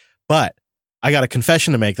about. But I got a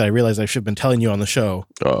confession to make that I realized I should have been telling you on the show.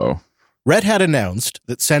 Uh-oh. Red Hat announced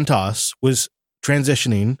that CentOS was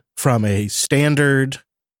transitioning from a standard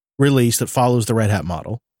release that follows the Red Hat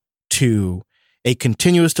model to a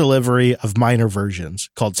continuous delivery of minor versions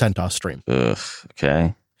called CentOS Stream. Ugh,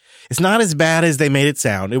 okay. It's not as bad as they made it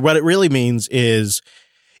sound. What it really means is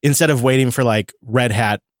instead of waiting for like Red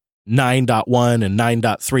Hat 9.1 and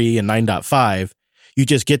 9.3 and 9.5, you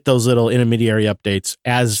just get those little intermediary updates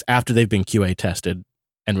after they've been QA tested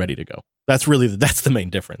and ready to go. That's the main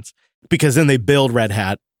difference, because then they build Red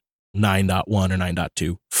Hat 9.1 or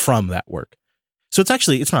 9.2 from that work. So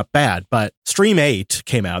it's not bad, but Stream 8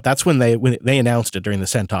 came out. That's when they announced it during the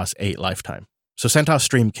CentOS 8 lifetime. So CentOS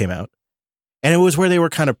Stream came out, and it was where they were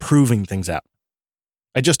kind of proving things out.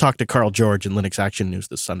 I just talked to Carl George in Linux Action News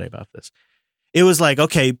this Sunday about this. It was like,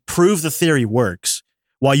 okay, prove the theory works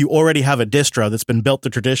while you already have a distro that's been built the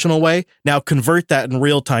traditional way. Now convert that in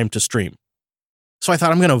real time to Stream. So I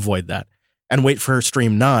thought I'm going to avoid that and wait for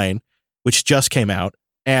Stream 9, which just came out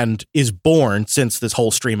and is born since this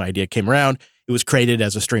whole Stream idea came around. It was created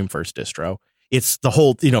as a Stream first distro. It's the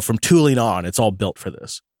whole, from tooling on, it's all built for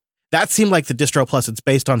this. That seemed like the distro. Plus it's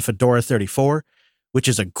based on Fedora 34, which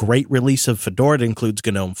is a great release of Fedora. It includes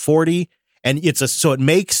GNOME 40. And so it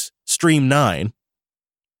makes Stream 9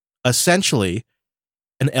 essentially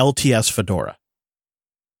an LTS Fedora.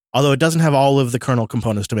 Although it doesn't have all of the kernel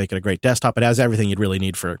components to make it a great desktop, it has everything you'd really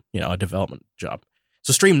need for, a development job.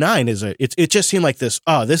 So Stream 9 it just seemed like this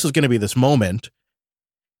is going to be this moment.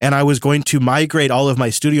 And I was going to migrate all of my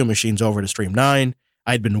studio machines over to Stream 9.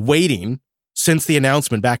 I'd been waiting since the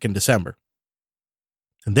announcement back in December.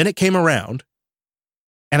 And then it came around,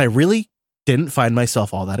 and I really didn't find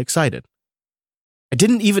myself all that excited. It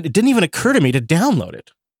didn't even occur to me to download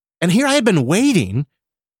it. And here I had been waiting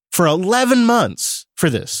for 11 months for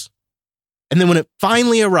this. And then when it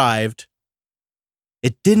finally arrived,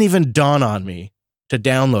 it didn't even dawn on me to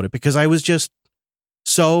download it because I was just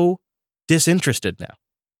so disinterested now.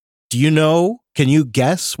 Can you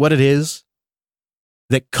guess what it is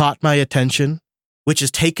that caught my attention, which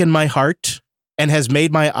has taken my heart and has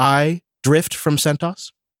made my eye drift from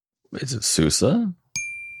CentOS? Is it SUSE?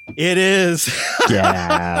 It is.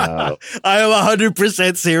 Yeah. I am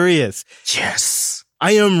 100% serious. Yes.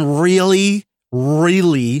 I am really,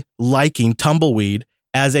 really liking Tumbleweed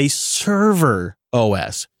as a server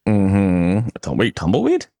OS. Mm-hmm. Wait,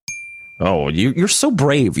 Tumbleweed? Oh, you're so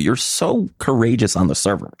brave. You're so courageous on the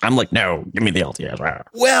server. I'm like, no, give me the LTS.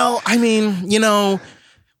 Well, I mean,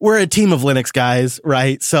 we're a team of Linux guys,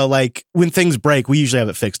 right? So like when things break, we usually have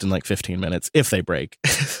it fixed in like 15 minutes if they break.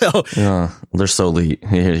 So they're so elite.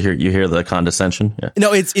 You hear the condescension? Yeah.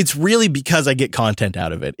 No, it's really because I get content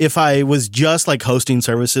out of it. If I was just like hosting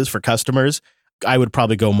services for customers, I would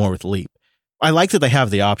probably go more with Leap. I like that they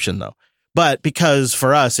have the option though. But because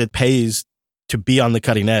for us, it pays to be on the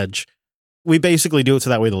cutting edge, we basically do it so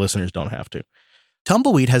that way the listeners don't have to.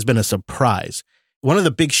 Tumbleweed has been a surprise. One of the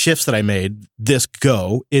big shifts that I made this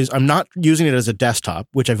go is I'm not using it as a desktop,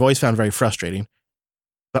 which I've always found very frustrating.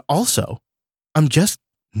 But also, I'm just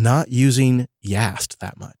not using Yast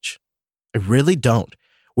that much. I really don't.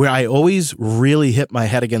 Where I always really hit my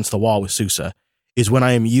head against the wall with SUSE is when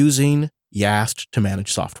I am using Yast to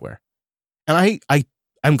manage software. And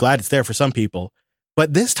I'm glad it's there for some people.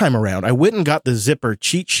 But this time around, I went and got the Zypper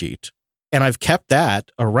cheat sheet, and I've kept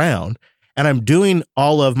that around. And I'm doing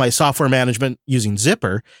all of my software management using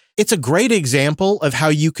Zypper. It's a great example of how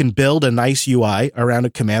you can build a nice UI around a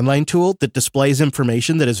command line tool that displays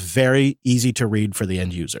information that is very easy to read for the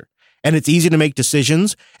end user. And it's easy to make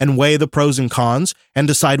decisions and weigh the pros and cons and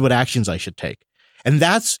decide what actions I should take. And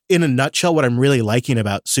that's, in a nutshell, what I'm really liking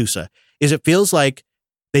about SUSE, is it feels like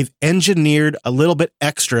they've engineered a little bit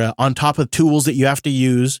extra on top of tools that you have to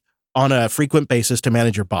use on a frequent basis to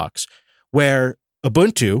manage your box, where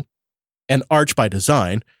Ubuntu, and Arch by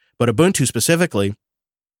design, but Ubuntu specifically,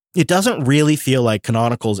 it doesn't really feel like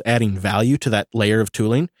Canonical's adding value to that layer of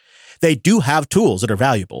tooling. They do have tools that are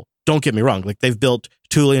valuable. Don't get me wrong. Like they've built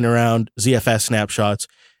tooling around ZFS snapshots.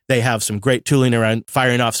 They have some great tooling around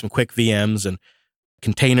firing off some quick VMs and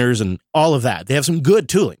containers and all of that. They have some good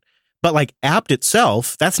tooling. But like apt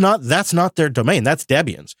itself, that's not their domain. That's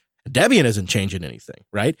Debian's. Debian isn't changing anything,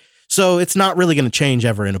 right? So it's not really going to change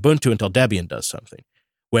ever in Ubuntu until Debian does something.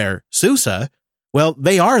 Where SUSE, well,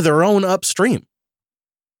 they are their own upstream.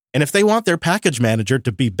 And if they want their package manager to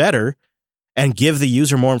be better and give the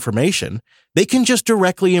user more information, they can just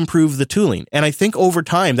directly improve the tooling. And I think over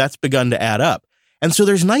time, that's begun to add up. And so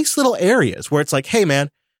there's nice little areas where it's like, hey, man,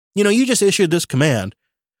 you just issued this command,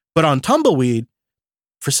 but on Tumbleweed,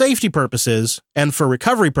 for safety purposes and for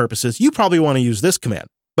recovery purposes, you probably want to use this command.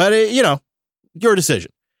 But, your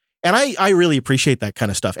decision. And I really appreciate that kind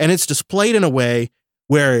of stuff. And it's displayed in a way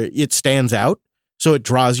where it stands out, so it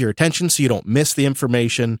draws your attention so you don't miss the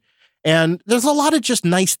information. And there's a lot of just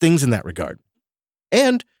nice things in that regard.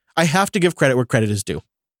 And I have to give credit where credit is due.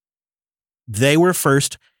 They were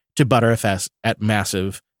first to Btrfs at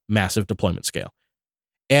massive, massive deployment scale.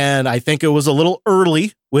 And I think it was a little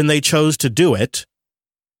early when they chose to do it,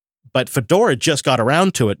 but Fedora just got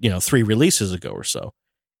around to it, 3 releases ago or so.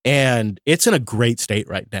 And it's in a great state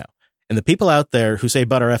right now. And the people out there who say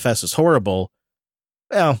Btrfs is horrible,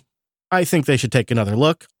 well, I think they should take another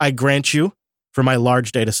look. I grant you, for my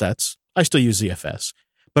large data sets, I still use ZFS.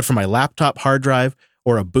 But for my laptop hard drive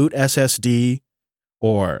or a boot SSD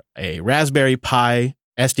or a Raspberry Pi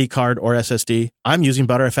SD card or SSD, I'm using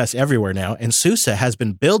ButterFS everywhere now, and SUSE has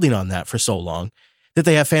been building on that for so long that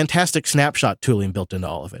they have fantastic snapshot tooling built into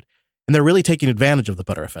all of it. And they're really taking advantage of the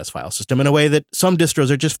ButterFS file system in a way that some distros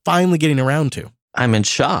are just finally getting around to. I'm in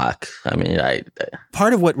shock. I mean,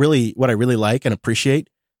 part of what I really like and appreciate,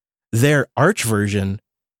 their Arch version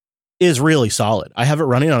is really solid. I have it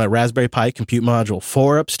running on a Raspberry Pi Compute Module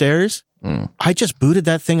 4 upstairs. I just booted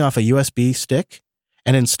that thing off a USB stick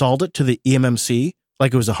and installed it to the eMMC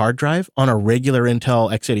like it was a hard drive on a regular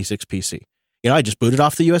Intel x86 PC. I just booted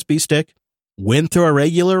off the USB stick, went through a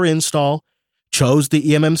regular install, chose the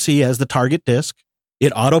eMMC as the target disk.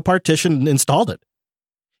 It auto-partitioned and installed it.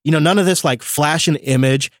 None of this like flash an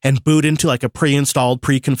image and boot into like a pre-installed,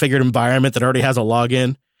 pre-configured environment that already has a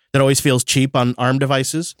login that always feels cheap on ARM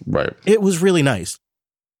devices. Right. It was really nice.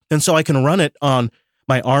 And so I can run it on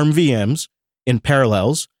my ARM VMs in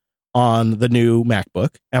parallels on the new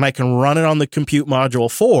MacBook, and I can run it on the Compute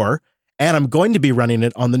Module 4, and I'm going to be running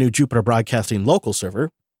it on the new Jupiter Broadcasting local server.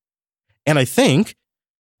 And I think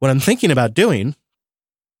what I'm thinking about doing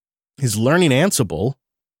is learning Ansible,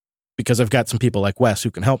 because I've got some people like Wes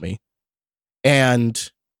who can help me,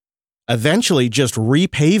 and eventually just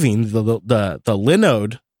repaving the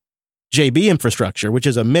Linode JB infrastructure, which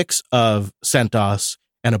is a mix of CentOS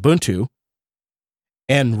and Ubuntu,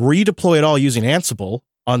 and redeploy it all using Ansible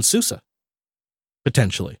on SUSE,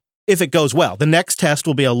 potentially. If it goes well, the next test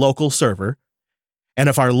will be a local server. And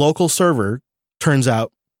if our local server turns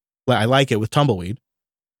out I like it with Tumbleweed,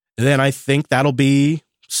 then I think that'll be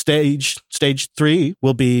stage 3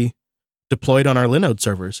 will be deployed on our Linode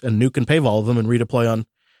servers, and Nuke and pave all of them and redeploy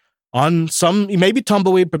on some, maybe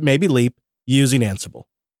Tumbleweed, but maybe Leap using Ansible.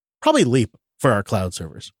 Probably Leap for our cloud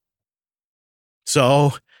servers.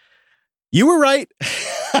 So you were right.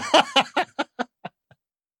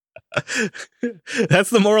 That's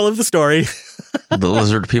the moral of the story. The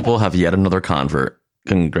lizard people have yet another convert.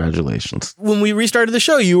 Congratulations. When we restarted the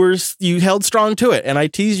show, you held strong to it, and I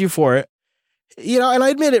teased you for it. And I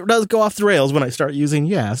admit it does go off the rails when I start using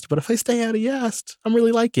Yast, but if I stay out of Yast, I'm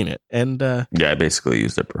really liking it. And I basically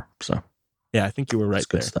used Zipper. So yeah, I think you were right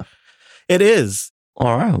there. Stuff. It is.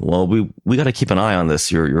 All right. Well, we got to keep an eye on this.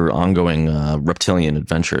 Your ongoing reptilian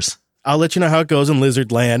adventures. I'll let you know how it goes in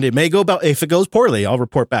Lizard Land. It may go about, if it goes poorly, I'll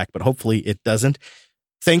report back, but hopefully it doesn't.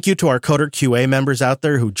 Thank you to our Coder QA members out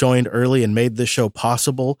there who joined early and made this show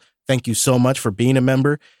possible. Thank you so much for being a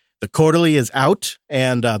member. The quarterly is out,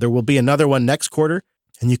 and there will be another one next quarter,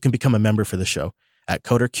 and you can become a member for the show at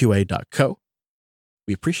coderqa.co.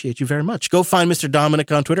 We appreciate you very much. Go find Mr.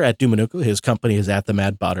 Dominic on Twitter at Dumanuka. His company is at the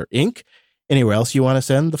Mad Botter Inc. Anywhere else you want to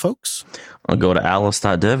send the folks? I'll go to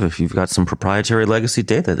alice.dev if you've got some proprietary legacy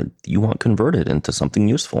data that you want converted into something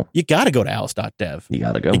useful. You got to go to alice.dev. You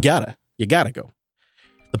got to go. You got to go.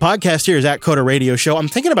 The podcast here is at Coder Radio Show. I'm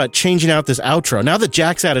thinking about changing out this outro. Now that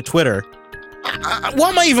Jack's out of Twitter, why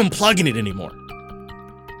am I even plugging it anymore?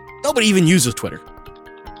 Nobody even uses Twitter.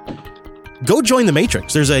 Go join the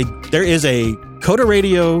Matrix. There is a Coder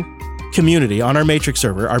Radio community on our Matrix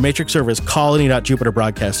server. Our Matrix server is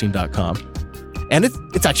colony.jupiterbroadcasting.com. And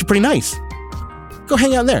it's actually pretty nice. Go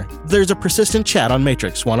hang out there. There's a persistent chat on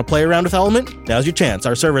Matrix. Want to play around with Element? Now's your chance.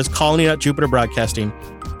 Our server is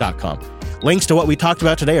colony.jupiterbroadcasting.com. Links to what we talked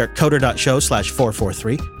about today are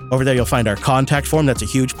coder.show/443. Over there, you'll find our contact form. That's a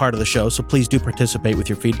huge part of the show, so please do participate with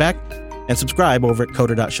your feedback. And subscribe over at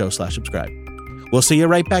coder.show/subscribe. We'll see you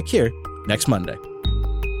right back here next Monday.